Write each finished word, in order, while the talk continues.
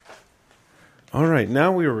All right,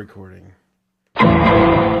 now we are recording.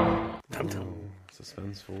 Suspenseful.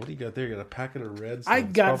 What do you got there? You got a packet of reds. I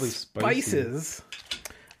got spices.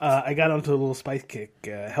 I got onto a little spice kick,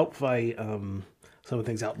 helped by some of the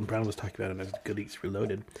things Alton Brown was talking about in his Good Eats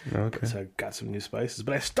Reloaded. Okay. So I got some new spices.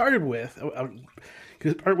 But I started with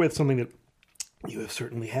something that you have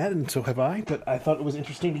certainly had, and so have I. But I thought it was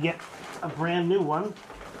interesting to get a brand new one,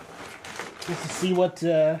 just to see what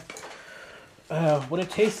it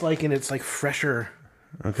tastes like in its like fresher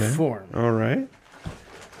form. All right.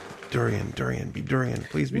 Durian, be durian.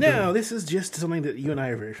 Please be No, durian. this is just something that you and I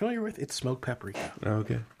are very familiar with. It's smoked paprika.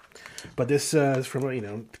 Okay. But this is from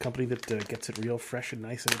a company that gets it real fresh and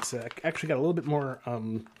nice, and it's actually got a little bit more.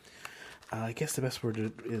 I guess the best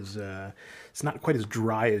word is it's not quite as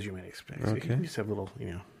dry as you might expect. So you can just have a little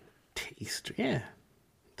taste. Yeah,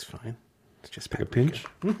 it's fine. It's just Like a paprika. pinch.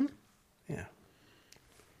 Mm-hmm. Yeah.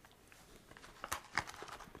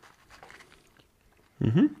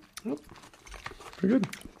 Mm-hmm. Yep. Pretty good.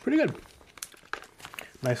 Pretty good.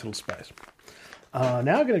 Nice little spice. Now I'm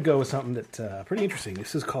going to go with something that's pretty interesting.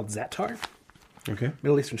 This is called Za'atar, Okay.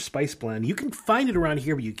 Middle Eastern spice blend. You can find it around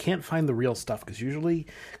here, but you can't find the real stuff because there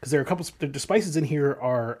are a couple. The spices in here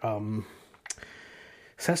are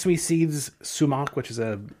sesame seeds, sumac, which is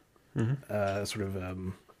a sort of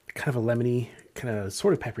kind of a lemony, kind of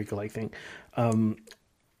sort of paprika-like thing.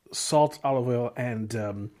 Salt, olive oil,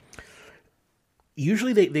 and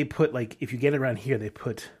usually they put, like, if you get it around here, they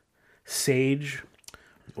put sage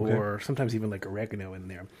or sometimes even like oregano in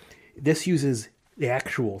there. This uses the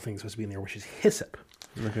actual thing supposed to be in there, which is hyssop,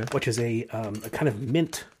 which is a kind of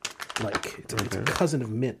mint, like it's a cousin of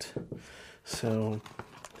mint. So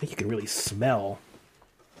I think you can really smell.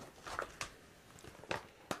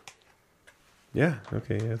 Yeah.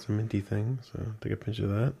 Okay. Yeah, it's a minty thing. So take a pinch of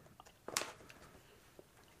that.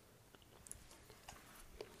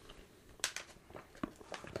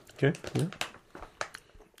 Okay. Yeah.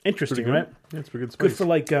 Interesting, right? Yeah, it's pretty good spice. Good for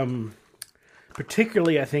like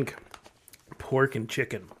particularly I think pork and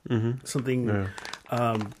chicken. Something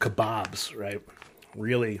kebabs, right?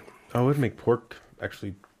 Really. I would make pork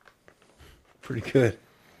actually pretty good.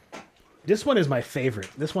 This one is my favorite.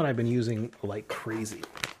 This one I've been using like crazy.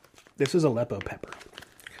 This is Aleppo pepper.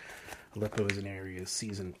 Aleppo is an area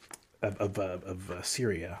season of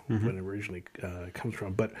Syria when it originally comes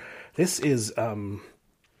from. But this is, I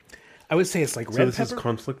would say it's like red pepper. So this is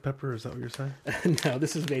conflict pepper? Is that what you're saying? No,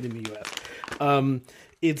 this is made in the U.S.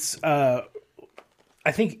 It's, I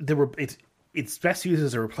think it's best used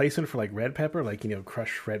as a replacement for like red pepper, like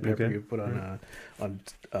crushed red pepper you put on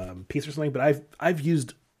pizza or something. But I've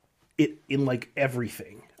used it in like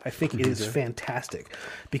everything. I think it is fantastic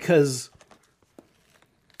because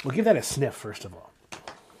we'll give that a sniff first of all.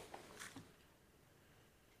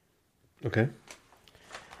 Okay. I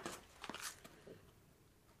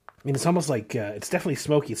mean, it's almost like it's definitely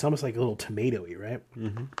smoky. It's almost like a little tomatoey, right?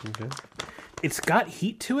 Mm-hmm. Okay. It's got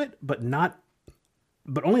heat to it, but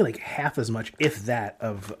only like half as much, if that,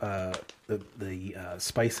 of the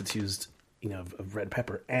spice that's used, of red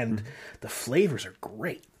pepper, and the flavors are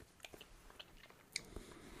great.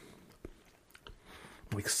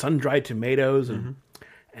 Like sun-dried tomatoes and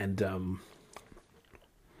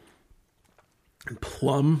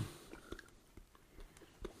plum.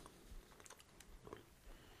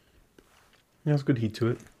 Yeah, it's good heat to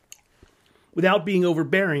it. Without being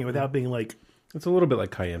overbearing, without being like... It's a little bit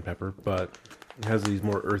like cayenne pepper, but it has these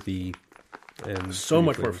more earthy and... So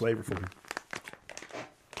much more flavorful.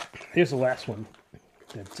 Here's the last one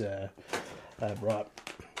that I brought,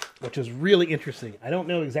 which is really interesting. I don't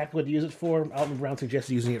know exactly what to use it for. Alton Brown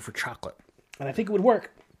suggested using it for chocolate. And I think it would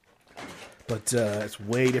work. But it's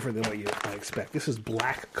way different than what you might expect. This is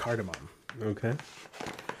black cardamom. Okay.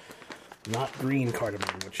 Not green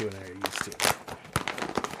cardamom, which you and I are used to.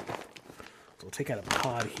 So we'll take out a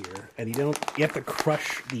pod here, and you have to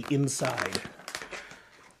crush the inside.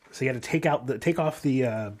 So you got to take off the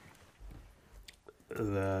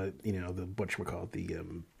whatchamacallit, the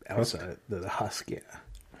outside, husk? the husk, yeah.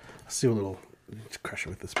 Let's do a little, let's crush it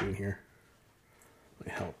with the spoon here.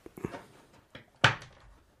 Might help.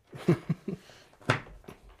 You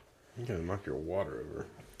gotta knock your water over.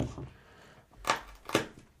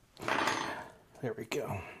 There we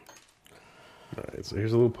go. Alright, so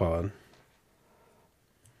here's a little pod.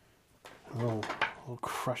 A little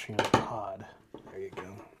crushing of the pod. There you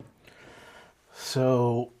go.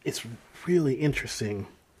 So it's really interesting.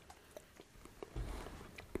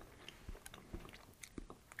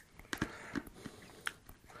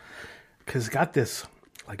 Because it's got this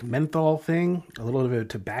like menthol thing, a little bit of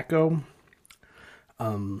tobacco,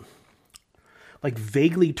 like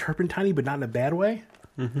vaguely turpentine, but not in a bad way.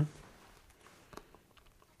 Mm-hmm.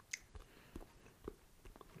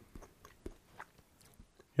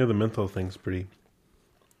 Yeah, the menthol thing's pretty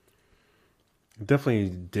definitely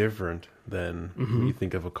different than when you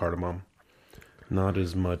think of a cardamom. Not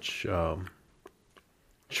as much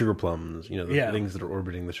sugar plums, the things that are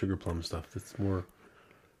orbiting the sugar plum stuff. It's more.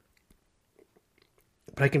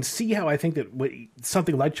 But I can see how I think that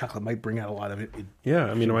something like chocolate might bring out a lot of it. Yeah,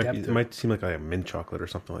 I mean, it might seem like mint chocolate or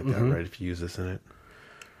something like that, right? If you use this in it.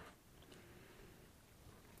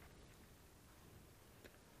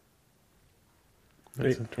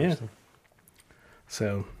 That's interesting. Yeah.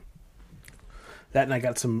 So that, and I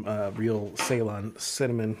got some real Ceylon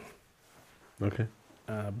cinnamon. Okay.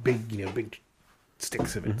 Big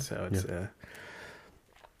sticks of it. So it's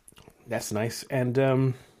that's nice. And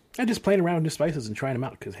I'm just playing around with new spices and trying them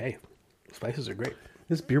out because hey, spices are great.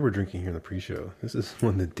 This beer we're drinking here in the pre-show, this is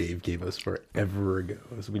one that Dave gave us forever ago.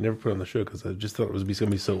 So we never put it on the show because I just thought it was going to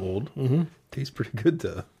be so old. Mm-hmm. Tastes pretty good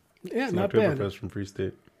though. Yeah, it's not an bad. Oktoberfest from Free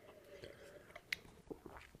State.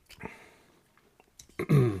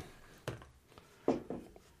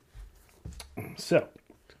 So,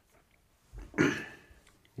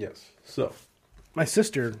 yes. So, my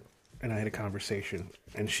sister and I had a conversation,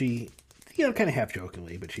 and she, kind of half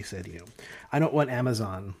jokingly, but she said, I don't want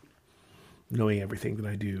Amazon knowing everything that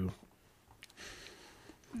I do.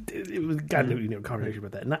 It was got a conversation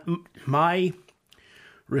about that. Not, my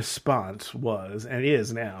response was, and it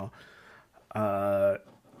is now,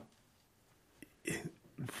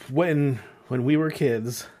 when we were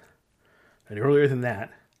kids, and earlier than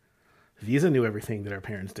that, Visa knew everything that our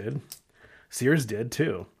parents did. Sears did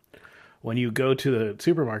too. When you go to the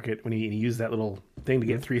supermarket, when you use that little thing to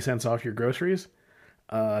get 3 cents off your groceries,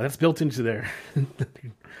 that's built into their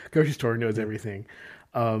grocery store knows everything.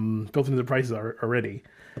 Built into the prices already.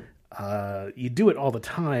 You do it all the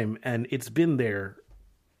time, and it's been there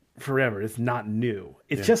forever. It's not new.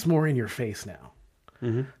 It's just more in your face now.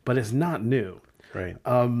 But it's not new. Right.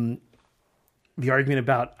 The argument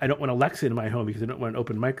about I don't want Alexa in my home because I don't want an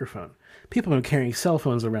open microphone. People have been carrying cell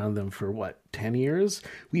phones around them for 10 years?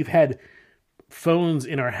 We've had phones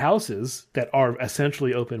in our houses that are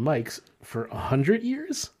essentially open mics for 100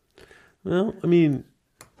 years? Well, I mean,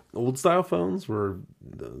 old style phones where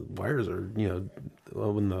the wires are,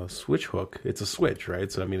 when the switch hook, it's a switch, right?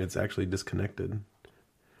 So, I mean, it's actually disconnected.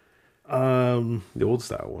 The old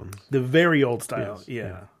style ones. The very old style,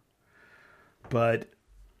 yeah. But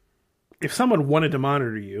if someone wanted to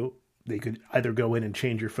monitor you, they could either go in and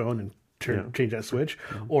change your phone and change that switch,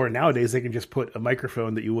 or nowadays they can just put a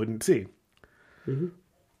microphone that you wouldn't see. Mm-hmm.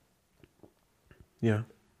 Yeah.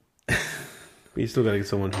 But you still got to get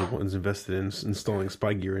someone who's invested in installing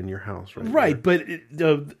spy gear in your house, right? Right, but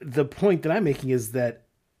the point that I'm making is that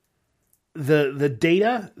the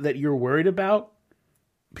data that you're worried about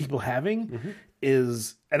people having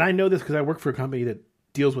is, and I know this because I work for a company that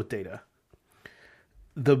deals with data.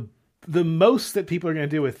 The most that people are going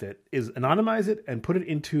to do with it is anonymize it and put it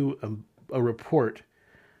into a report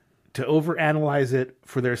to overanalyze it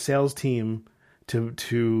for their sales team to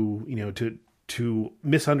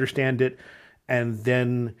misunderstand it and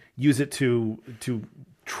then use it to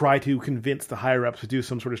try to convince the higher ups to do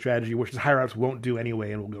some sort of strategy, which the higher ups won't do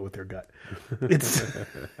anyway and will go with their gut.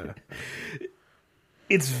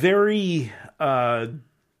 It's very. I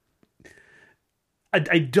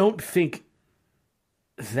don't think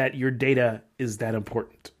that your data is that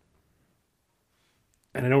important.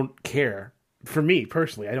 And I don't care. For me,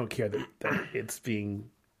 personally, I don't care that it's being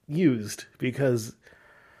used because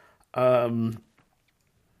it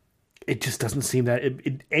just doesn't seem that...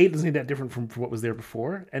 It doesn't seem that different from what was there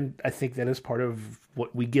before. And I think that is part of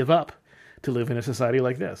what we give up to live in a society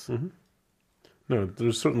like this. Mm-hmm. No,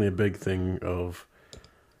 there's certainly a big thing of,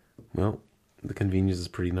 the convenience is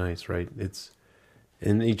pretty nice, right?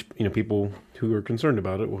 And each, people who are concerned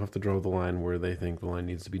about it will have to draw the line where they think the line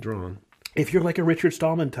needs to be drawn. If you're like a Richard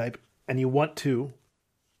Stallman type and you want to,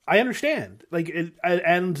 I understand.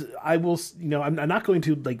 And I will, I'm not going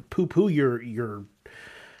to poo-poo your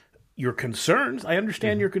concerns. I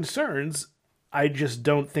understand your concerns. I just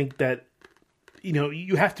don't think that,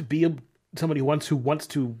 you have to be somebody who wants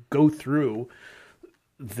to go through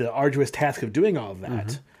the arduous task of doing all of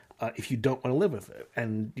that. If you don't want to live with it.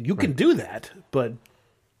 And you can do that, but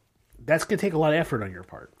that's going to take a lot of effort on your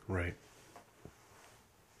part. Right.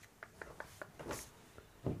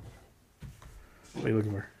 What are you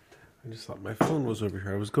looking for? I just thought my phone was over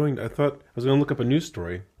here. I thought I was going to look up a news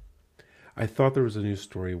story. I thought there was a news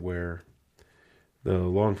story where the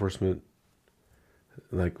law enforcement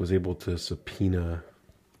was able to subpoena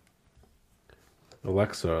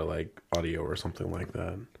Alexa audio or something like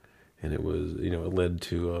that. And it was, it led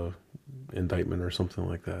to a indictment or something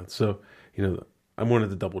like that. So, I wanted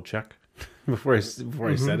to double check before I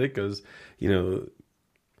said it, because you know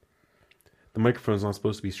the microphone's not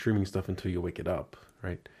supposed to be streaming stuff until you wake it up,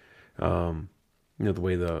 right? You know, the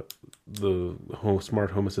way the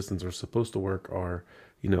smart home assistants are supposed to work are,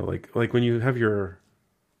 you know, like when you have your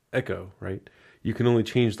Echo, right? You can only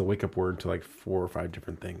change the wake up word to like 4 or 5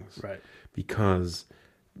 different things, Right. Because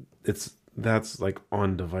that's like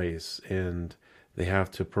on device, and they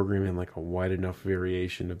have to program in like a wide enough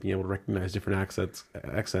variation of being able to recognize different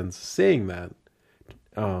accents saying that.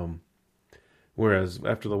 Whereas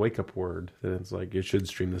after the wake up word, then it's like it should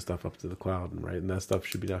stream the stuff up to the cloud, right? And that stuff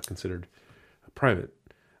should be not considered private.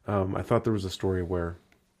 I thought there was a story where,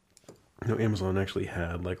 you know, Amazon actually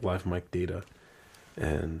had like live mic data,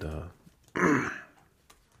 and and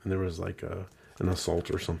there was like an assault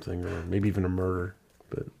or something, or maybe even a murder,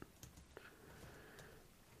 but it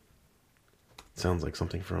sounds like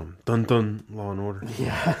something from Dun Dun Law and Order.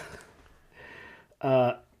 Yeah.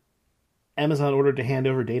 Amazon ordered to hand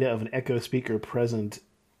over data of an Echo speaker present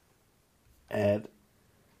at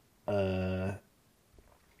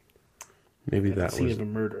Maybe that scene was of a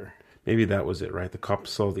murder. Maybe that was it, right? The cops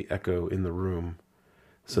saw the Echo in the room,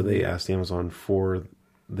 so they asked Amazon for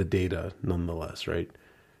the data nonetheless, right?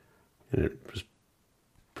 And it was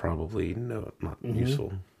probably not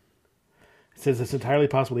useful. It says it's entirely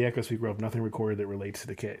possible the Echo speaker will have nothing recorded that relates to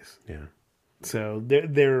the case. Yeah. So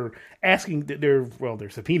they're asking, they're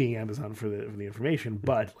subpoenaing Amazon for the information,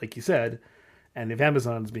 but like you said, and if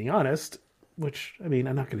Amazon's being honest, which, I mean,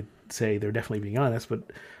 I'm not going to say they're definitely being honest,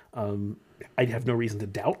 but I have no reason to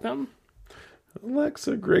doubt them.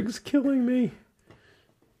 Alexa, Greg's killing me.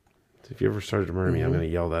 If you ever started to murder me, I'm going to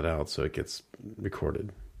yell that out so it gets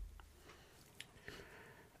recorded.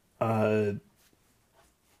 But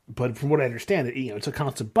from what I understand, it's a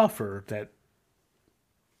constant buffer that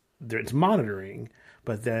it's monitoring.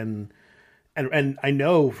 But then, and I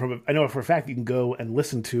know for a fact you can go and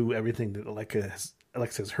listen to everything that Alexa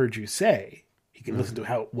has heard you say. You can listen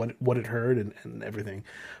to what it heard and everything.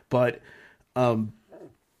 But my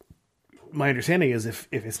understanding is if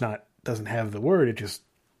it's doesn't have the word, it just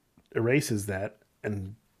erases that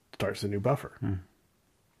and starts a new buffer.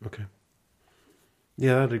 Okay.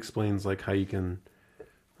 Yeah, that explains like how you can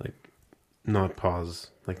like not pause,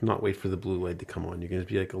 like not wait for the blue light to come on. You can just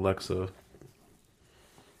be like, Alexa,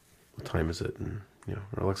 what time is it? And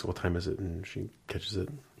or Alexa, what time is it? And she catches it.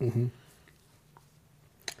 Mm-hmm.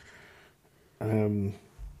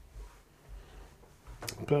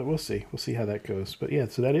 But we'll see. We'll see how that goes. But yeah,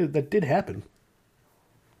 so that did happen.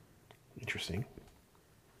 Interesting.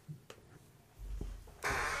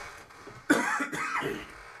 I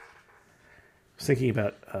was thinking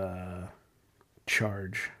about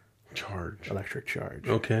electric charge.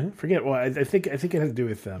 Okay. Forget. Well, I think it had to do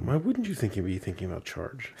with them. Why wouldn't you be thinking about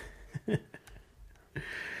charge?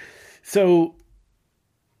 So,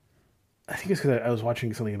 I think it's because I was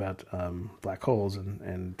watching something about black holes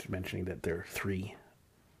and mentioning that there are 3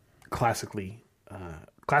 classical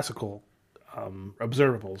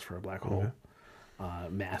observables for a black hole: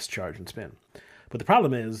 mass, charge, and spin. But the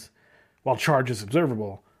problem is, while charge is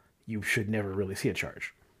observable, you should never really see a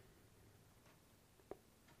charge.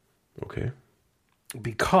 Okay.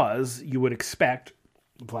 Because you would expect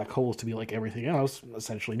black holes to be like everything else,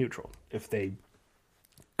 essentially neutral. If they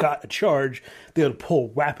got a charge, they would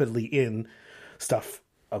pull rapidly in stuff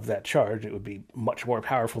of that charge. It would be much more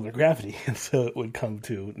powerful than gravity, and so it would come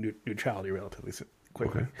to neutrality relatively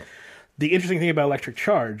quickly. Okay. The interesting thing about electric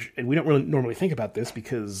charge, and we don't really normally think about this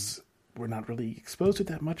because we're not really exposed to it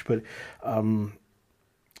that much, but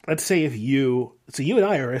let's say you and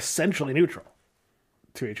I are essentially neutral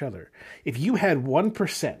to each other. If you had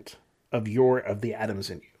 1% of the atoms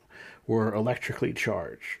in you were electrically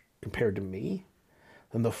charged compared to me,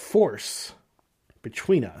 then the force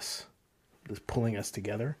between us, that's pulling us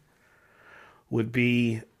together, would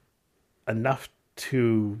be enough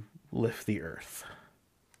to lift the Earth.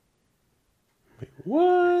 Wait,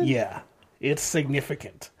 what? Yeah, it's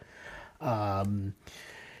significant.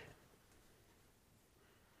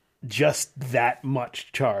 Just that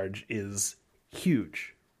much charge is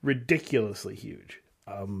huge, ridiculously huge.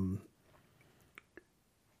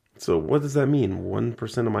 So what does that mean?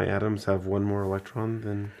 1% of my atoms have one more electron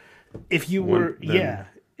than... If you were... Yeah.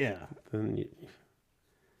 Then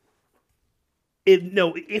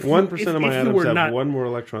if 1% of my atoms have one more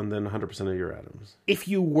electron than 100% of your atoms. If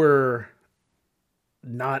you were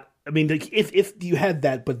not... I mean, if you had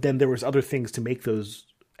that, but then there was other things to make those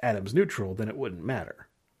atoms neutral, then it wouldn't matter.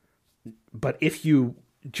 But if you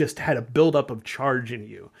just had a buildup of charge in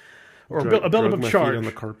you, or a buildup of charge on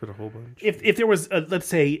the carpet a whole bunch. If there was, let's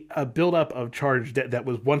say, a buildup of charge that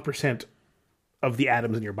was 1% of the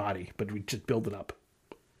atoms in your body, but we just build it up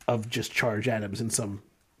of just charged atoms in some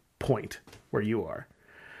point where you are,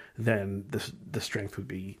 then the strength would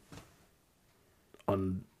be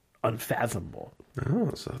unfathomable.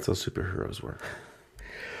 Oh, so that's how superheroes work.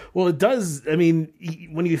 Well, it does. I mean,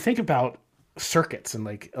 when you think about circuits and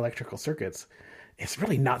like electrical circuits, it's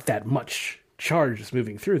really not that much charge is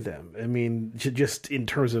moving through them. I mean, just in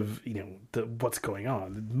terms of what's going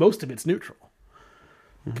on, most of it's neutral,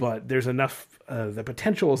 but there's enough. The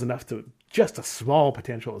potential is enough to just a small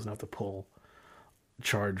potential is enough to pull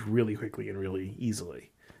charge really quickly and really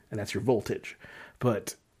easily, and that's your voltage.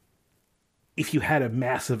 But if you had a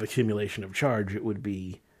massive accumulation of charge, it would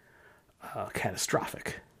be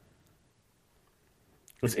catastrophic.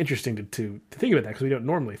 It's interesting to think about that because we don't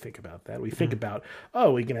normally think about that. We think about,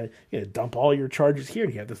 we're going to dump all your charges here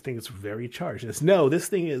and you have this thing that's very charged. No, this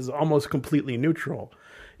thing is almost completely neutral.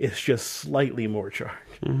 It's just slightly more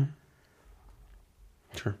charged. Mm-hmm.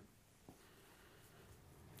 Sure.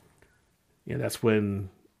 That's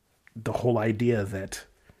when the whole idea that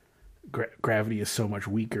gravity is so much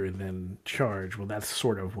weaker than charge, well, that's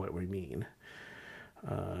sort of what we mean.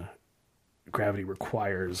 Gravity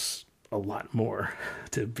requires a lot more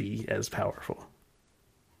to be as powerful.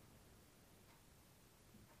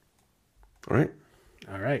 All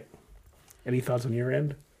right. Any thoughts on your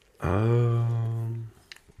end?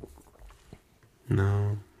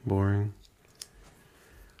 No, boring.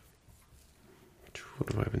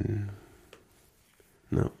 What have I been?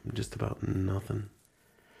 No, just about nothing.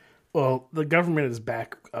 Well, the government is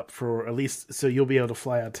back up for at least, so you'll be able to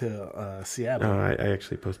fly out to Seattle. No, I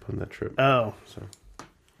actually postponed that trip. Oh, so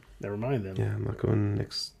never mind then. Yeah, I'm not going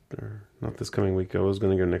not this coming week. I was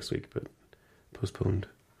going to go next week, but postponed.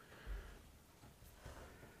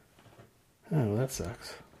 Oh, well, that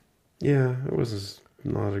sucks. Yeah, it was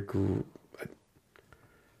not a group.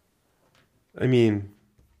 I mean,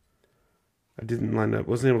 I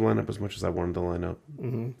wasn't able to line up as much as I wanted to line up.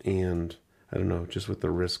 Mm-hmm. And I don't know, just with the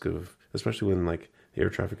risk of, especially when like the air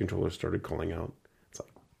traffic controllers started calling out. It's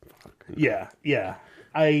like, fuck. Yeah.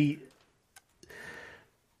 I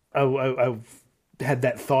had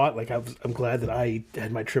that thought. Like I'm glad that I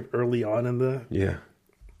had my trip early on in the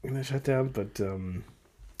shutdown, but it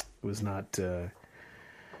was not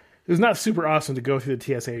super awesome to go through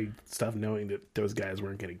the TSA stuff knowing that those guys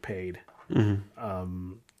weren't getting paid.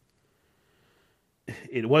 Mm-hmm.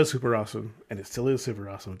 It was super awesome, and it still is super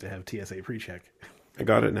awesome to have TSA pre-check. I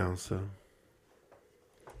got it now, so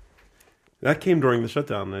that came during the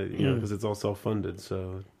shutdown, because it's all self-funded.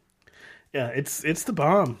 So yeah, it's the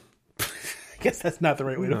bomb. I guess that's not the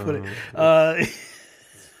right way to put it.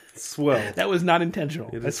 Swell. That was not intentional.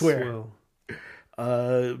 I swear. Swell.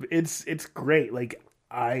 It's great. Like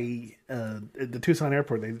at the Tucson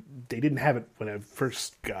airport, they didn't have it when I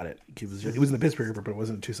first got it. It was in the Pittsburgh airport, but it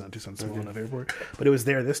wasn't in Tucson. Tucson's small enough airport, but it was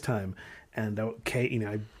there this time. And I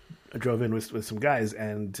drove in with some guys,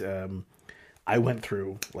 and I went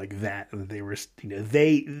through like that, and they were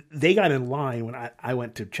they got in line when I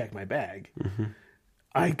went to check my bag. Mm-hmm.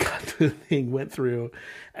 I got the thing, went through,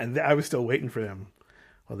 and I was still waiting for them.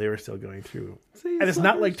 Well, they were still going through. And it's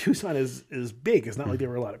not like Tucson is big. It's not like there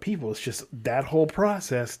were a lot of people. It's just that whole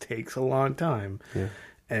process takes a long time. Yeah.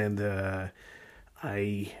 And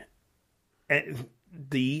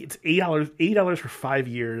it's $80 for 5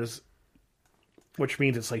 years, which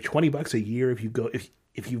means it's like $20 a year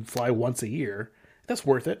if you fly once a year. That's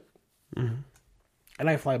worth it. Mm-hmm. And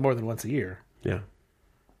I fly more than once a year. Yeah.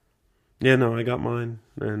 Yeah, no, I got mine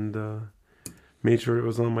and made sure it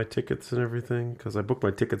was on my tickets and everything, because I booked my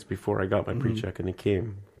tickets before I got my pre-check, and it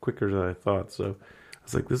came quicker than I thought. So I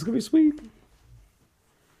was like, this is going to be sweet.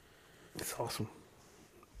 It's awesome.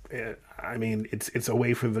 I mean, it's a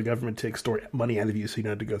way for the government to extort money out of you so you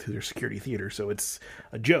don't have to go through their security theater. So it's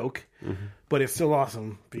a joke, but it's still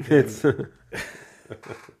awesome. Because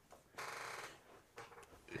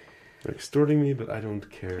They're extorting me, but I don't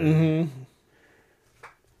care. Mm-hmm.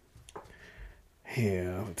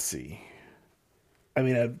 Yeah, let's see. I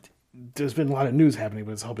mean, there's been a lot of news happening,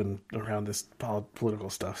 but it's all been around this political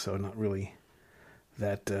stuff, so I'm not really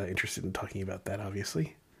that interested in talking about that,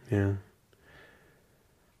 obviously. Yeah.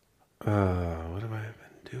 What have I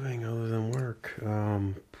been doing other than work?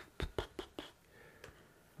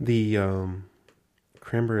 The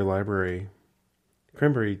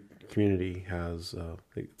Cranberry Community has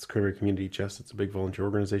it's Cranberry Community Chest. It's a big volunteer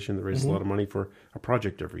organization that raises a lot of money for a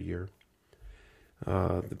project every year.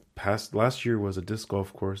 Last year was a disc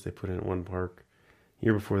golf course they put in at one park.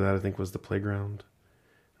 Year before that, I think, was the playground.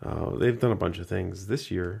 They've done a bunch of things. This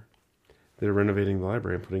year, they're renovating the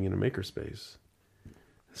library and putting in a makerspace.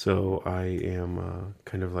 So I am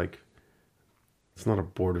kind of like it's not a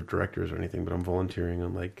board of directors or anything, but I'm volunteering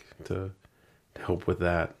on like to help with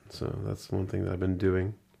that. So that's one thing that I've been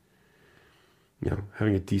doing. You know,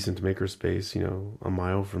 having a decent makerspace, you know, a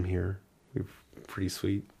mile from here, pretty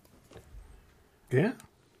sweet. Yeah.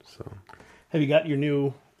 So, have you got your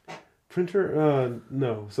new printer?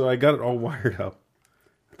 No. So I got it all wired up.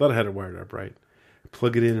 I thought I had it wired up right.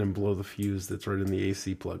 Plug it in and blow the fuse that's right in the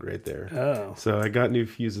AC plug right there. Oh. So I got new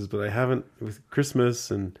fuses, but I haven't, with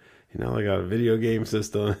Christmas and, you know, I got a video game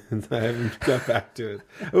system and I haven't got back to it.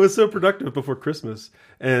 It was so productive before Christmas.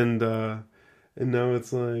 And now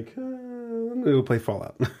it's like, I'm going to go play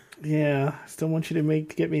Fallout. Yeah. Still want you to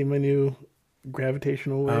get me my new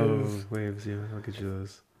gravitational waves. Oh, waves, yeah. I'll get you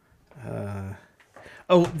those.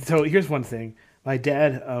 So here's one thing. My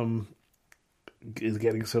dad is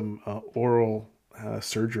getting some oral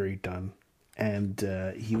surgery done,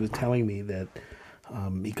 and he was telling me that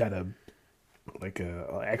he got a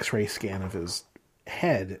X-ray scan of his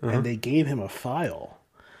head, and they gave him a file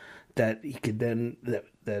that he could then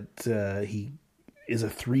he is a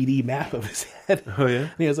 3D map of his head. Oh yeah,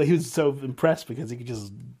 and he was so impressed because he could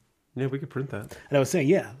just we could print that. And I was saying,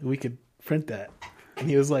 yeah, we could print that, and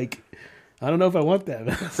he was like, I don't know if I want that.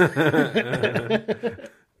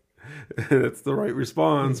 That's the right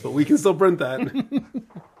response, but we can still print that.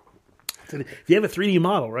 If you have a 3D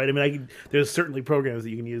model, right? I mean, there's certainly programs that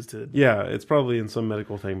you can use to. Yeah, it's probably in some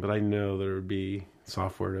medical thing, but I know there would be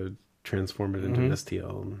software to transform it into an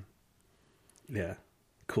STL. Yeah,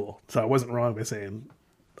 cool. So I wasn't wrong by saying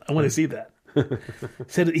I want to see that.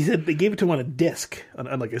 He said they gave it to him on a disc,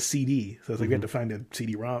 on like a CD. So I was like, we had to find a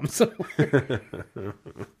CD-ROM somewhere.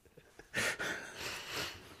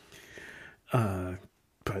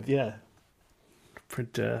 But yeah,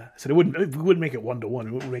 print. So we wouldn't make it 1-to-1.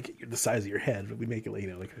 We wouldn't make it the size of your head, but we make it like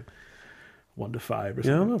a 1-to-5 or something.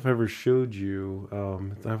 Yeah, I don't know if I ever showed you.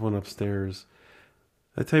 I have one upstairs.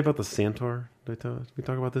 Did I tell you about the Santor? Did we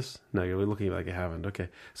talk about this? No, you're looking like I haven't. Okay,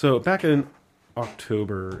 so back in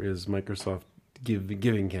October is Microsoft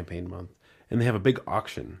Giving Campaign month, and they have a big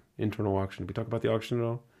auction, internal auction. Did we talk about the auction at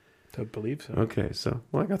all? I believe so. Okay, so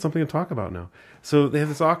I got something to talk about now. So they have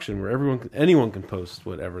this auction where anyone can post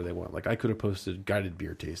whatever they want. Like I could have posted guided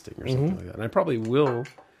beer tasting or something like that, and I probably will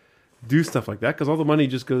do stuff like that because all the money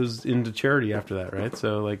just goes into charity after that, right?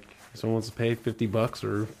 So like, if someone wants to pay $50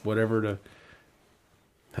 or whatever to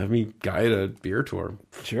have me guide a beer tour,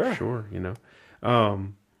 sure, you know.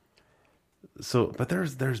 So, but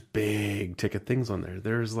there's big ticket things on there.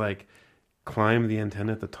 There's like climb the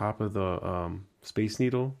antenna at the top of the Space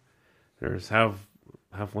Needle. There's have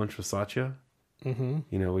lunch with Satya, you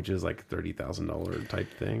know, which is like $30,000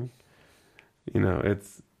 type thing. You know,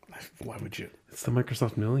 why would you? It's the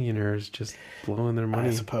Microsoft millionaires just blowing their money.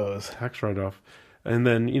 I suppose tax write-off, and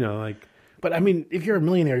then you know, like. But I mean, if you're a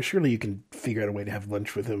millionaire, surely you can figure out a way to have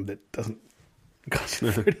lunch with him that doesn't cost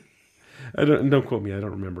you 30. Don't quote me. I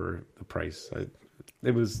don't remember the price.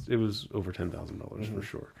 It was over $10,000 for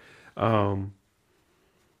sure.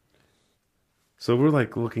 So we're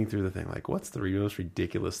like looking through the thing, like what's the most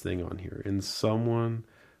ridiculous thing on here? And someone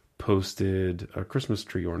posted a Christmas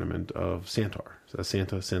tree ornament of Santor, a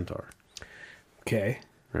Santa Centaur. Okay.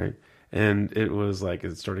 Right. And it was like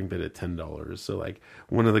it's starting bid at $10. So like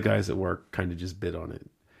one of the guys at work kind of just bid on it.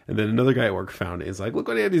 And then another guy at work found it. It's like, look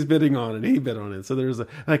what Andy's bidding on, and he bid on it. So there's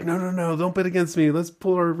no, don't bid against me. Let's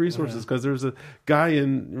pull our resources because there's a guy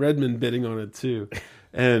in Redmond bidding on it too.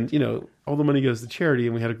 And, you know, all the money goes to charity,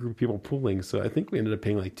 and we had a group of people pooling. So I think we ended up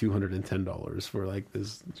paying like $210 for like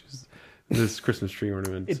this Christmas tree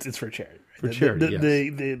ornament. It's for charity. For charity, yes.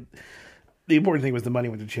 The important thing was the money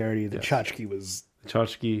went to charity. The tchotchke was...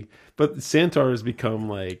 Tchotchke. But Santor has become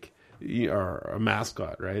like a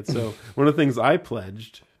mascot, right? So one of the things I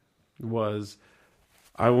pledged was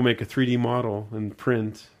I will make a 3D model and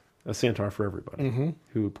print a Santor for everybody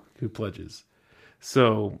who pledges.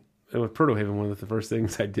 So... with Protohaven, one of the first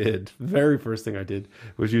things I did, very first thing I did,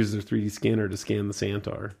 was use their 3D scanner to scan the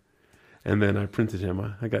Santor, and then I printed him.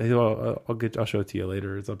 I'll show it to you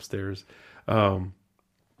later. It's upstairs. And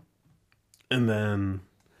then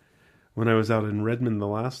when I was out in Redmond the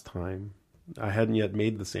last time, I hadn't yet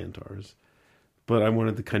made the Santors, but I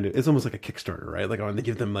wanted to it's almost like a Kickstarter, right? Like I wanted to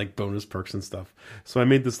give them like bonus perks and stuff. So I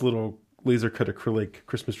made this little laser cut acrylic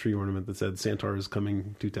Christmas tree ornament that said Santor is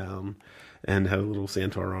coming to town and had a little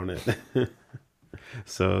Santor on it.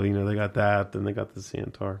 So, you know, they got that, then they got the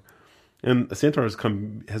Santor. And Santor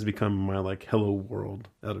has become my like hello world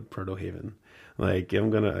out of Protohaven. Like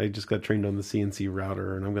I just got trained on the CNC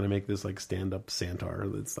router, and I'm gonna make this like stand up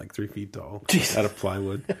Santor that's like 3 feet tall out of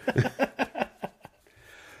plywood.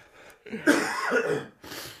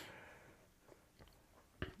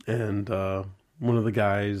 And one of the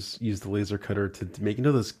guys used the laser cutter to make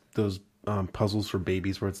those puzzles for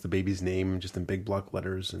babies where it's the baby's name just in big block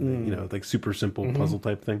letters and like super simple puzzle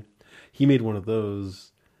type thing. He made one of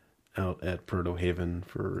those out at Proto Haven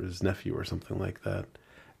for his nephew or something like that,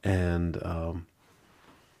 and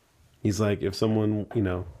he's like, if someone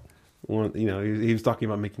he was talking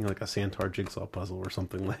about making like a Santar jigsaw puzzle or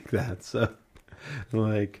something like that. So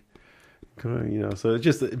like, so it's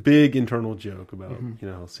just a big internal joke about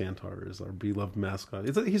Santar is our beloved mascot.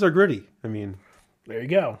 He's our Gritty. I mean, there you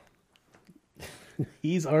go.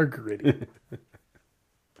 He's our Gritty.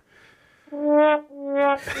 Don't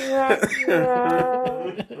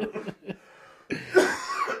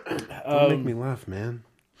make me laugh, man.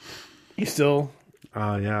 You still?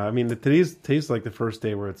 Yeah. I mean, today's like the first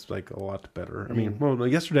day where it's like a lot better. I mean, well,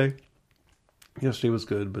 yesterday was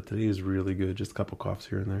good, but today is really good. Just a couple coughs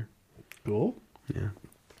here and there. Cool. Yeah.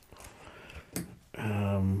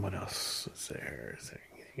 What else is there? Is there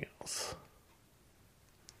anything else?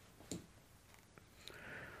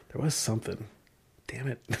 There was something. Damn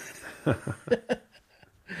it. There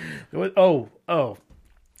was,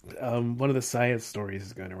 one of the science stories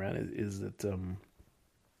is going around is that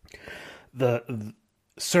the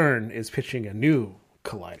CERN is pitching a new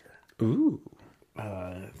collider. Ooh.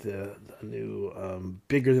 The new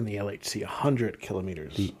bigger than the LHC, 100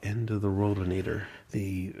 kilometers. The end of the worldinator.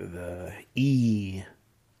 The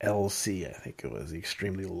ELC, I think it was, the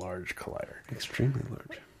extremely large collider. Extremely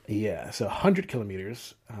large. Yeah, so 100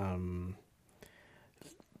 kilometers.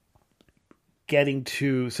 Getting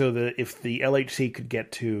to if the LHC could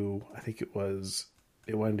get to, I think it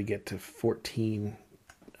wanted to get to 14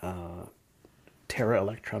 tera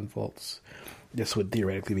electron volts. This would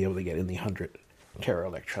theoretically be able to get in the 100 tera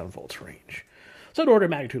electron volts range. So an order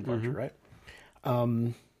of magnitude larger, right?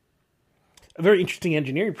 A very interesting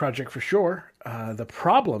engineering project for sure. The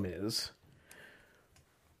problem is,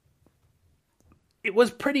 it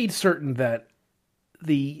was pretty certain that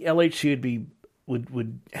the LHC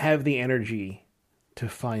would have the energy to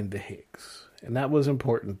find the Higgs. And that was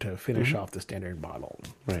important to finish off the Standard Model.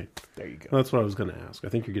 Right. There you go. Well, that's what I was going to ask. I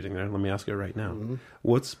think you're getting there. Let me ask it right now.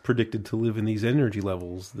 What's predicted to live in these energy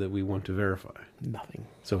levels that we want to verify? Nothing.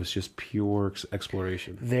 So it's just pure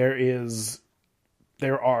exploration. There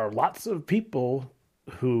are lots of people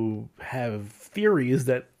who have theories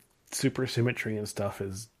that supersymmetry and stuff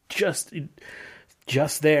is just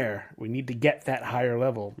there. We need to get that higher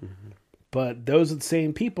level. But those are the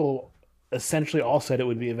same people essentially all said it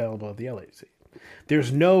would be available at the LHC.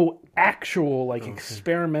 There's no actual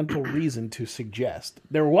experimental reason to suggest.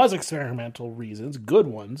 There was experimental reasons, good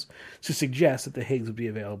ones, to suggest that the Higgs would be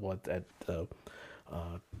available at the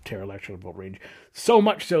tera electron volt range. So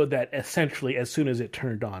much so that essentially as soon as it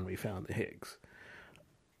turned on, we found the Higgs.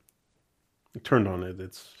 It turned on at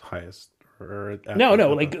its highest, or in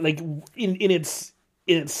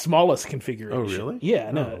its smallest configuration. Oh, really?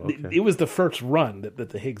 Yeah, no. Oh, okay. It was the first run that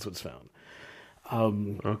the Higgs was found.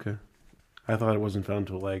 Okay. I thought it wasn't found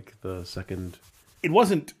until like the second. It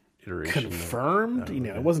wasn't iteration confirmed. Okay.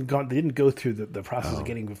 It wasn't gone. They didn't go through the process of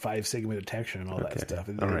getting 5 sigma detection and all that stuff.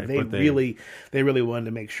 All right. They really wanted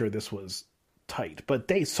to make sure this was tight, but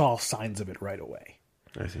they saw signs of it right away.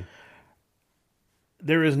 I see.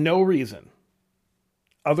 There is no reason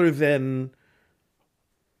other than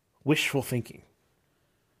wishful thinking.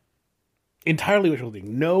 Entirely wishful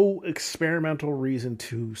thinking. No experimental reason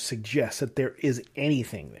to suggest that there is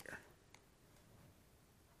anything there.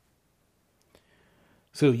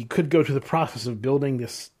 So you could go through the process of building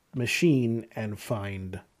this machine and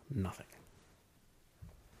find nothing.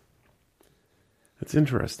 That's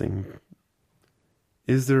interesting.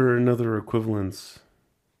 Is there another equivalence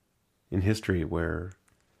in history where,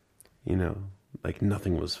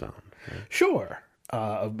 nothing was found? Right? Sure.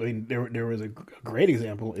 I mean, there was a great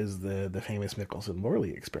example is the famous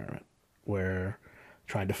Michelson-Morley experiment, where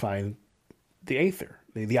trying to find the aether.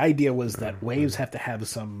 The idea was that waves have to have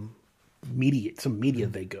some media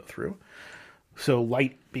they go through. So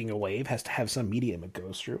light, being a wave, has to have some medium it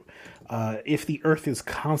goes through. If the Earth is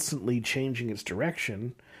constantly changing its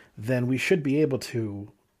direction, then we should be able to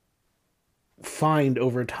find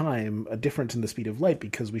over time a difference in the speed of light,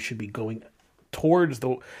 because we should be going towards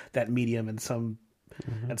that medium in some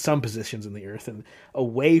at some positions in the Earth, and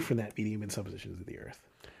away from that medium in some positions of the Earth.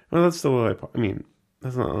 Well, that's the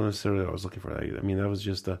that's not necessarily what I was looking for. I mean, that was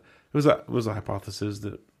just it was a hypothesis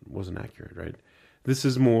that wasn't accurate, right? This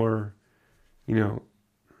is more,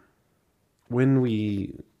 when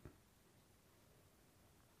we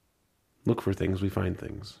look for things, we find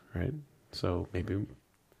things, right? So maybe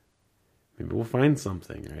we'll find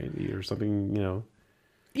something, right? Or something,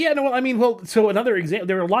 Yeah, no, so another example,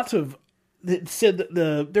 there are lots of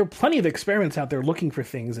there are plenty of experiments out there looking for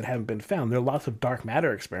things that haven't been found. There are lots of dark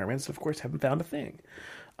matter experiments, of course, haven't found a thing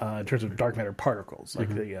in terms of dark matter particles, like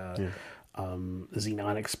the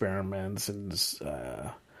xenon experiments and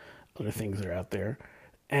other things that are out there.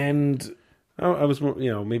 And I was,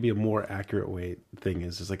 maybe a more accurate thing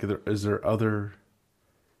is like, is there other?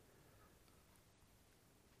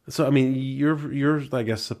 So I mean, you're I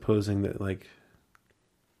guess supposing that, like,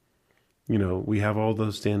 we have all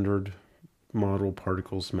those standard model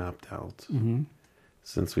particles mapped out. Mm-hmm.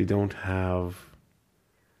 Since we don't have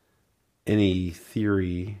any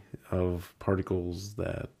theory of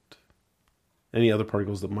any other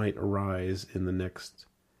particles that might arise in the next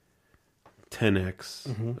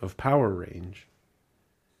 10x of power range.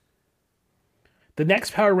 The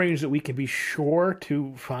next power range that we can be sure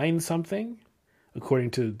to find something,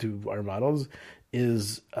 according to our models,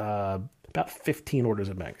 is about 15 orders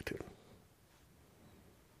of magnitude.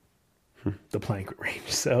 The Planck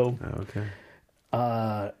range. So, okay.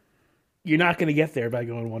 You're not going to get there by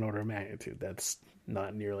going one order of magnitude. That's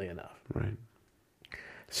not nearly enough. Right.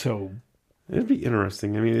 So, it'd be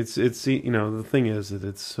interesting. I mean, it's the thing is that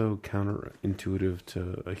it's so counterintuitive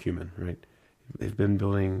to a human, right? They've been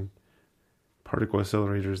building particle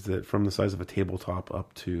accelerators that from the size of a tabletop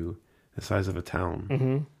up to the size of a town.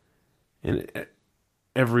 Mm-hmm. And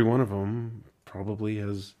every one of them probably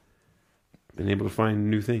has been able to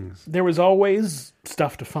find new things. There was always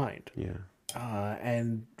stuff to find. Yeah.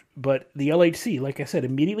 But the LHC, like I said,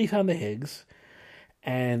 immediately found the Higgs,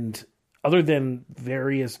 and other than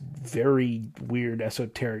various very weird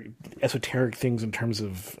esoteric things in terms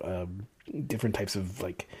of different types of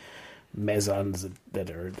like mesons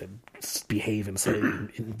that behave in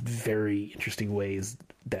very interesting ways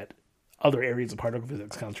that other areas of particle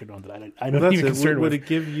physics concentrate on, that I don't even concern with. Would it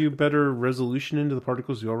give you better resolution into the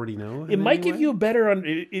particles you already know? It might give you a better...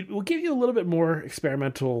 It will give you a little bit more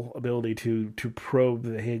experimental ability to probe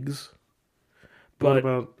the Higgs. But what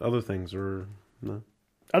about other things, or no?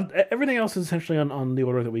 Everything else is essentially on the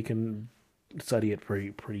order that we can study it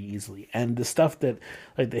pretty easily. And the stuff that...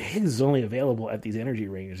 Like, the Higgs is only available at these energy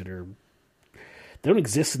ranges that are... They don't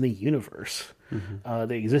exist in the universe. Mm-hmm.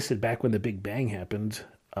 They existed back when the Big Bang happened.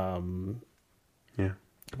 Yeah,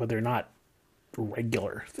 but they're not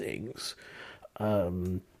regular things.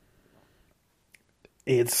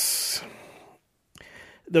 It's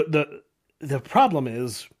the problem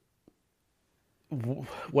is,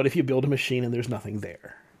 what if you build a machine and there's nothing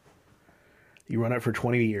there? You run it for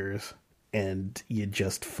 20 years and you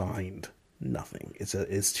just find nothing.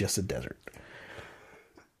 It's just a desert.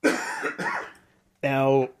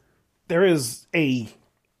 Now, there's an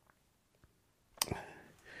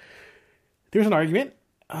argument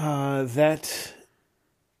that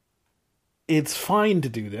it's fine to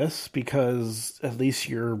do this because at least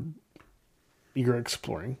you're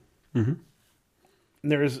exploring. Mm-hmm.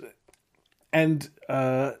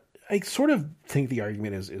 I sort of think the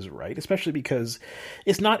argument is right, especially because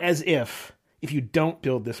it's not as if you don't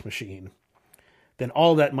build this machine, then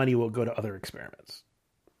all that money will go to other experiments.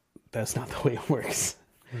 That's not the way it works.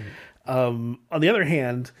 Right. On the other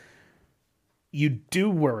hand, you do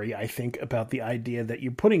worry, I think, about the idea that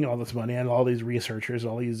you're putting all this money on all these researchers,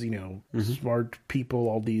 all these, smart people,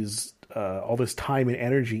 all this time and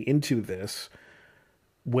energy into this,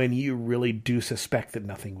 when you really do suspect that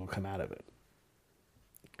nothing will come out of it.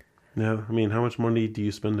 Yeah, I mean, how much money do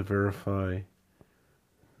you spend to verify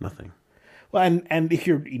nothing? Well, and if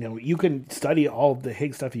you can study all the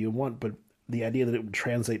Higgs stuff you want, but the idea that it would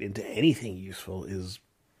translate into anything useful is...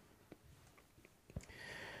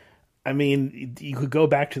 I mean, you could go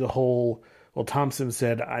back to the whole... Well, Thomson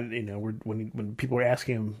said, when people were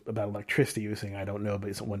asking him about electricity, he was saying, I don't know,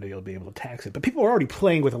 but one day you'll be able to tax it. But people were already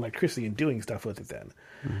playing with electricity and doing stuff with it then.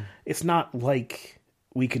 Mm-hmm. It's not like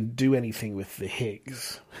we can do anything with the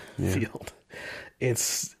Higgs field.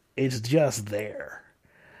 It's just there.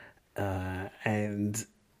 And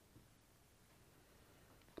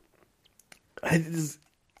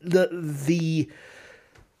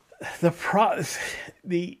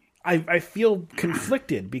I feel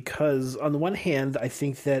conflicted because on the one hand, I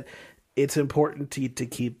think that it's important to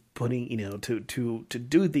keep putting, to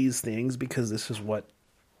do these things because this is what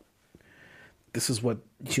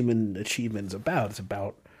human achievement is about. It's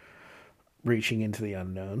about reaching into the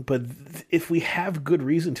unknown. But if we have good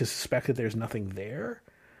reason to suspect that there's nothing there,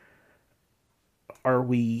 are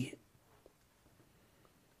we...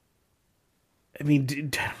 I mean,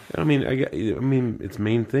 its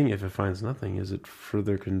main thing, if it finds nothing, is it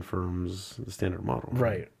further confirms the standard model.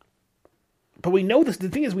 Right. But we know this. The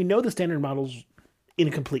thing is, we know the standard model's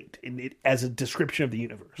incomplete as a description of the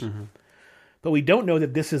universe. Mm-hmm. But we don't know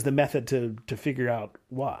that this is the method to figure out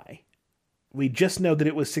why. We just know that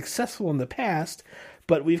it was successful in the past,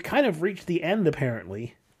 but we've kind of reached the end,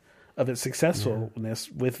 apparently, of its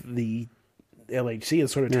successfulness with the LHC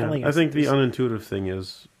is sort of telling us. I think the unintuitive thing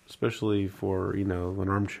is, especially for, an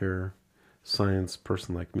armchair science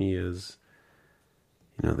person like me, is,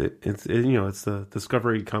 it's the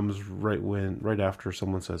discovery comes right after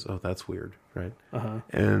someone says, "Oh, that's weird," right?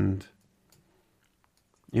 And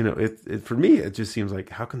for me, it just seems like,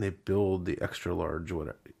 how can they build the extra large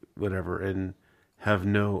whatever and have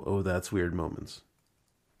no "oh, that's weird" moments?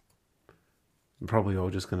 Probably all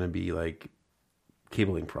just going to be like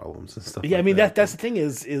cabling problems and stuff. Yeah, like I mean that. that's the thing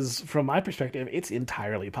is from my perspective, it's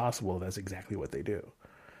entirely possible that's exactly what they do.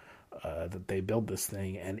 That they build this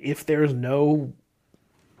thing, and if there's no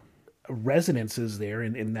resonances there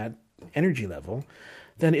in that energy level,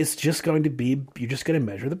 then it's just going to be, you're just going to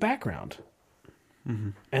measure the background.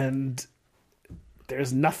 And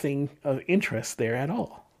there's nothing of interest there at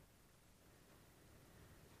all.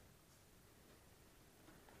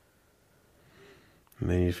 And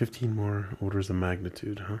they need 15 more orders of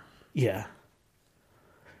magnitude, huh? Yeah.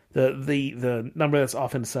 The number that's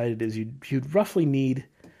often cited is you'd roughly need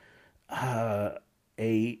at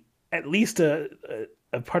least a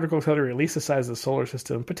particle accelerator at least the size of the solar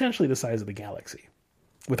system, potentially the size of the galaxy,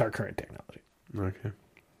 with our current technology. Okay.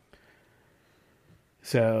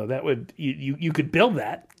 So that would you could build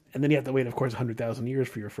that, and then you have to wait, of course, 100,000 years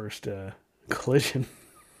for your first collision.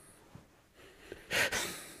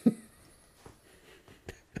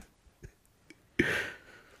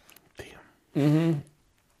 Damn.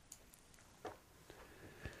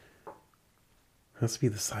 Has to be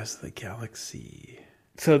the size of the galaxy.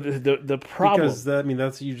 So the problem, because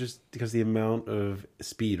that's because the amount of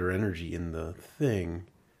speed or energy in the thing.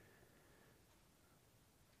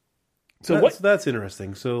 So that's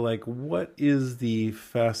interesting. So, like, what is the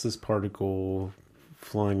fastest particle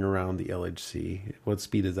flying around the LHC? What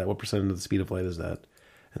speed is that? What percent of the speed of light is that?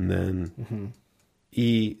 And then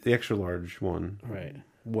the extra large one, right?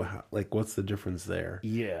 What's the difference there?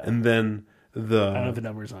 Yeah. And then I don't have the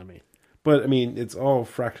numbers on me. But, it's all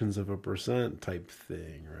fractions of a percent type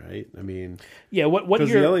thing, right? Yeah, what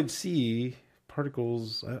because the you're... LHC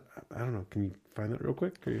particles, I don't know. Can you find that real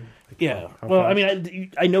quick? Yeah. How Well, fast?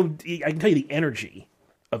 I know, I can tell you the energy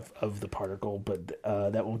of the particle, but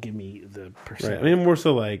that won't give me the percent. Right. More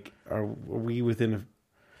so like, are we within a...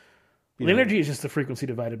 Well, energy is just the frequency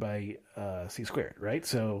divided by c squared, right?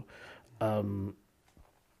 So,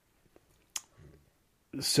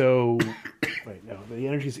 right, no, the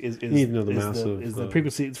energy is you need to know the mass is the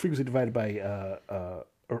frequency. It's frequency divided by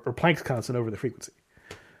or Planck's constant over the frequency.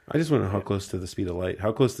 I just want to know how close to the speed of light,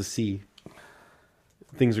 how close to C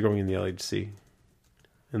things are going in the LHC,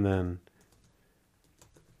 and then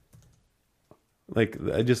I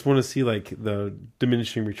just want to see the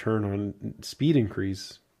diminishing return on speed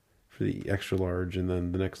increase for the extra large, and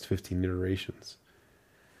then the next 15 iterations.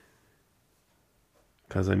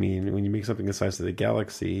 Because when you make something the size of the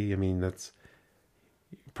galaxy, that's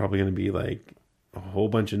probably going to be a whole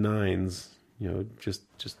bunch of nines. Just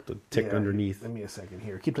a tick underneath. Give me a second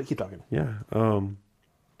here. Keep talking. Yeah.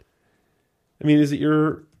 Is it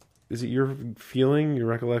your feeling, your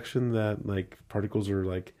recollection that particles are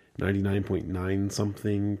 99.9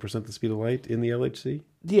 something percent the speed of light in the LHC?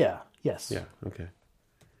 Yeah. Yes. Yeah. Okay.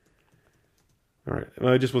 All right.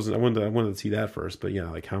 Well, I wanted to see that first, but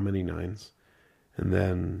yeah, how many nines, and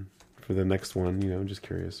then for the next one, I'm just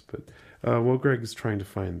curious. But while Greg's trying to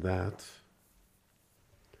find that,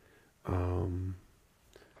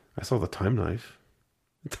 I saw the time knife.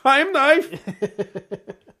 Time knife.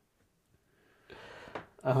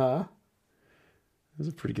 Uh-huh. It was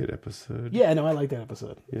a pretty good episode. Yeah, no, I like that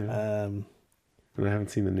episode. Yeah. But I haven't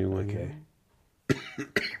seen the new one yet.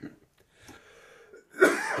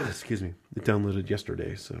 Excuse me. It downloaded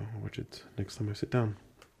yesterday, so I'll watch it next time I sit down.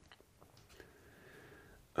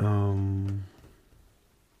 I'm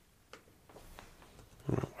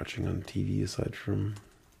not watching on TV aside from...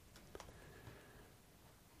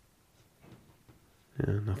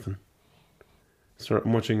 Yeah, nothing.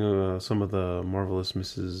 I'm watching some of the Marvelous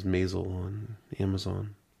Mrs. Maisel on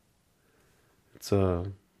Amazon. It's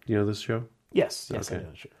this show? Yes, Okay. I know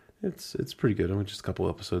the show. It's pretty good. I'm just a couple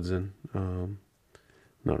episodes in.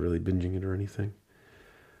 Not really binging it or anything.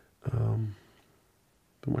 Been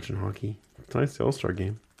watching hockey. Tonight's the All-Star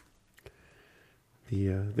game.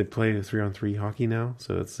 They play 3-on-3 hockey now,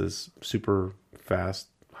 so it's this super fast,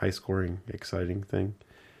 high-scoring, exciting thing.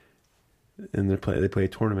 And they play a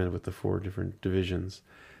tournament with the 4 different divisions,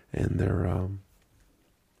 and they're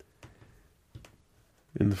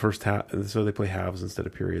in the first half. So they play halves instead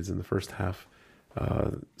of periods. In the first half,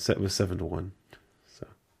 set was 7-1. So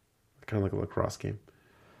kind of like a lacrosse game.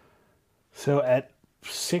 So at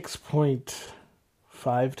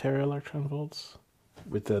 6.5 tera electron volts,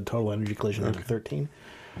 with the total energy collision under 13,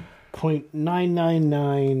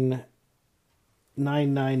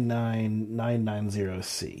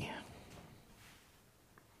 0.999999990C.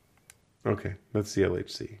 Okay, that's the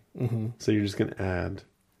LHC. Mm-hmm. So you're just going to add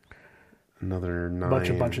another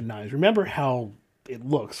 9. Bunch of nines. Remember how it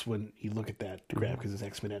looks when you look at that graph because it's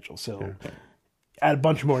exponential. So add a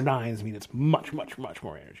bunch more nines, I mean it's much, much, much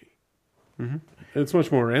more energy. Mm-hmm. It's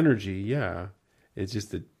much more energy, yeah. It's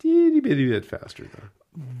just a teeny bitty bit faster,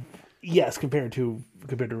 though. Yes, compared to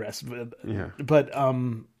the rest. But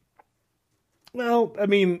well, I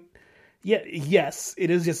mean, yes, it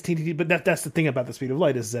is just teeny. But that's the thing about the speed of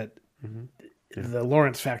light is that the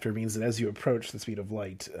Lorentz factor means that as you approach the speed of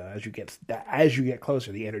light, as you get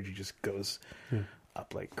closer, the energy just goes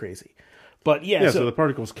up like crazy. But so the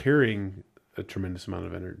particle's carrying a tremendous amount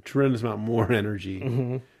of energy, tremendous amount more energy.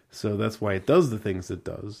 Mm-hmm. So that's why it does the things it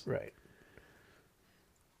does. Right.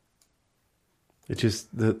 It's just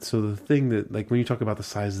so the thing that, like, when you talk about the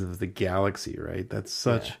size of the galaxy, right? That's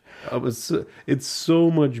such it's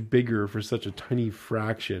so much bigger for such a tiny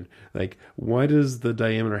fraction. Like, why does the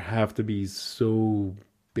diameter have to be so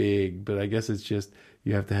big? But I guess it's just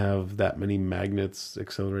you have to have that many magnets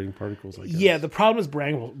accelerating particles. I guess. Yeah, the problem is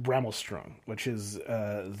Bramel-Strung, which is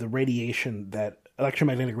the radiation that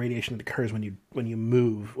electromagnetic radiation that occurs when you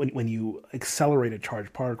move when you accelerate a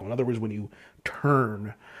charged particle. In other words, when you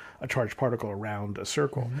turn a charged particle around a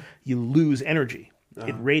circle, you lose energy.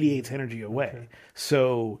 It radiates energy away. Okay.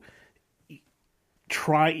 So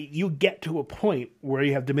you get to a point where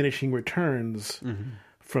you have diminishing returns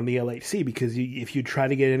from the LHC because if you try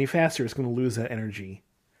to get any faster, it's going to lose that energy.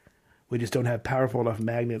 We just don't have powerful enough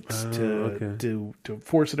magnets to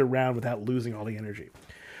force it around without losing all the energy.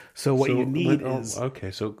 So what you need is...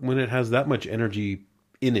 Okay, so when it has that much energy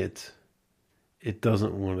in it, it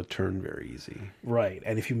doesn't want to turn very easy. Right.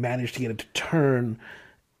 And if you manage to get it to turn,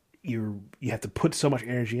 you have to put so much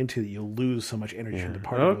energy into it, you'll lose so much energy from the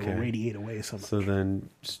particle. It will radiate away so much. So then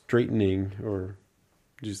straightening or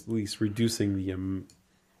just at least reducing the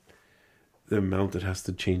amount that has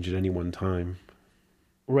to change at any one time.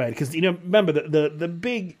 Right. Because, remember, the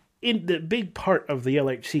big part of the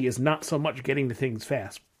LHC is not so much getting the things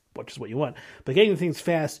fast, which is what you want, but getting the things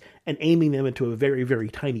fast and aiming them into a very, very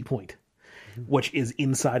tiny point, which is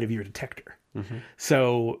inside of your detector. Mm-hmm.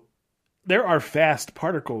 So there are fast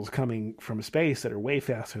particles coming from space that are way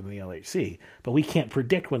faster than the LHC, but we can't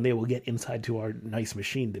predict when they will get inside to our nice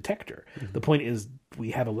machine detector. Mm-hmm. The point is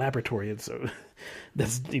we have a laboratory,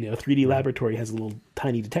 that's 3D laboratory has a little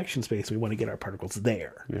tiny detection space. We want to get our particles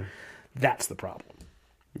there. Yeah. That's the problem.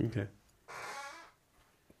 Okay.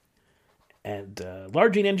 And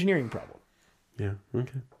largely an engineering problem. Yeah.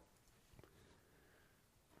 Okay.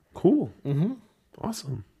 Cool. Mm-hmm.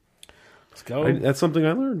 Awesome. Let's go. That's something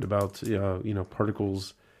I learned about,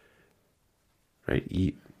 particles,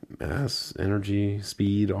 right? Mass, energy,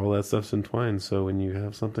 speed, all that stuff's entwined. So when you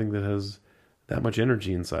have something that has that much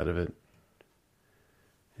energy inside of it,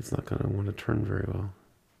 it's not going to want to turn very well.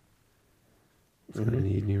 It's going to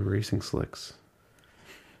need new racing slicks.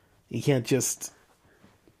 You can't just,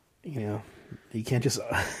 give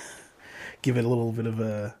it a little bit of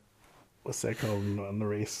a, what's that called on the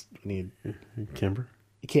race? Camber?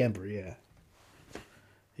 Camber, yeah.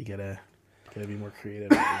 You gotta be more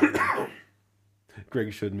creative.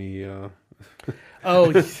 Greg showed me.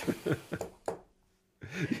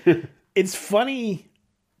 It's funny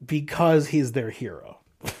because he's their hero.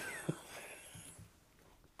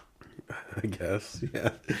 I guess, yeah.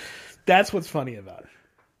 That's what's funny about it.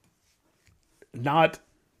 Not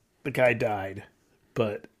the guy died,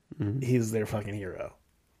 but he's their fucking hero.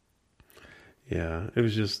 Yeah, it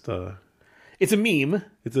was just... it's a meme.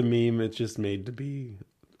 It's a meme. It's just made to be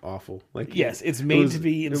awful. Like, yes, it's made to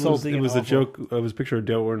be insulting. It was and a joke. It was a picture of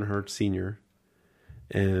Dale Earnhardt Sr.,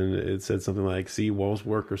 and it said something like, see, walls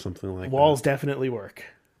work, or something like that. Walls definitely work.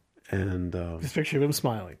 And... this picture of him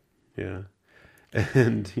smiling. Yeah.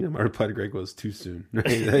 And, my reply to Greg was too soon.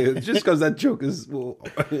 Right? Just because that joke is,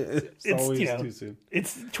 it's always too soon.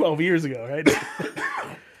 It's 12 years ago, right?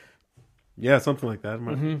 Yeah, something like that.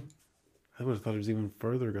 I would have thought it was even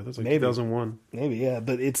further ago. That's like maybe 2001. Maybe, yeah.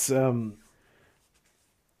 But it's, to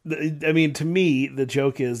me, the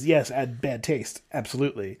joke is, yes, add bad taste.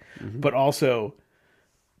 Absolutely. Mm-hmm. But also,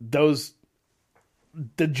 the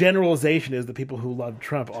generalization is the people who love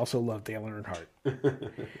Trump also love Dale Earnhardt.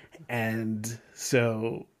 And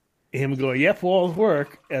so him going, yep, walls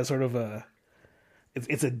work, as sort of a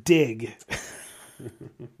It's a dig.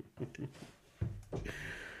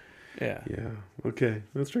 Yeah. Yeah. Okay.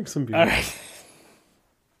 Let's drink some beer. All right.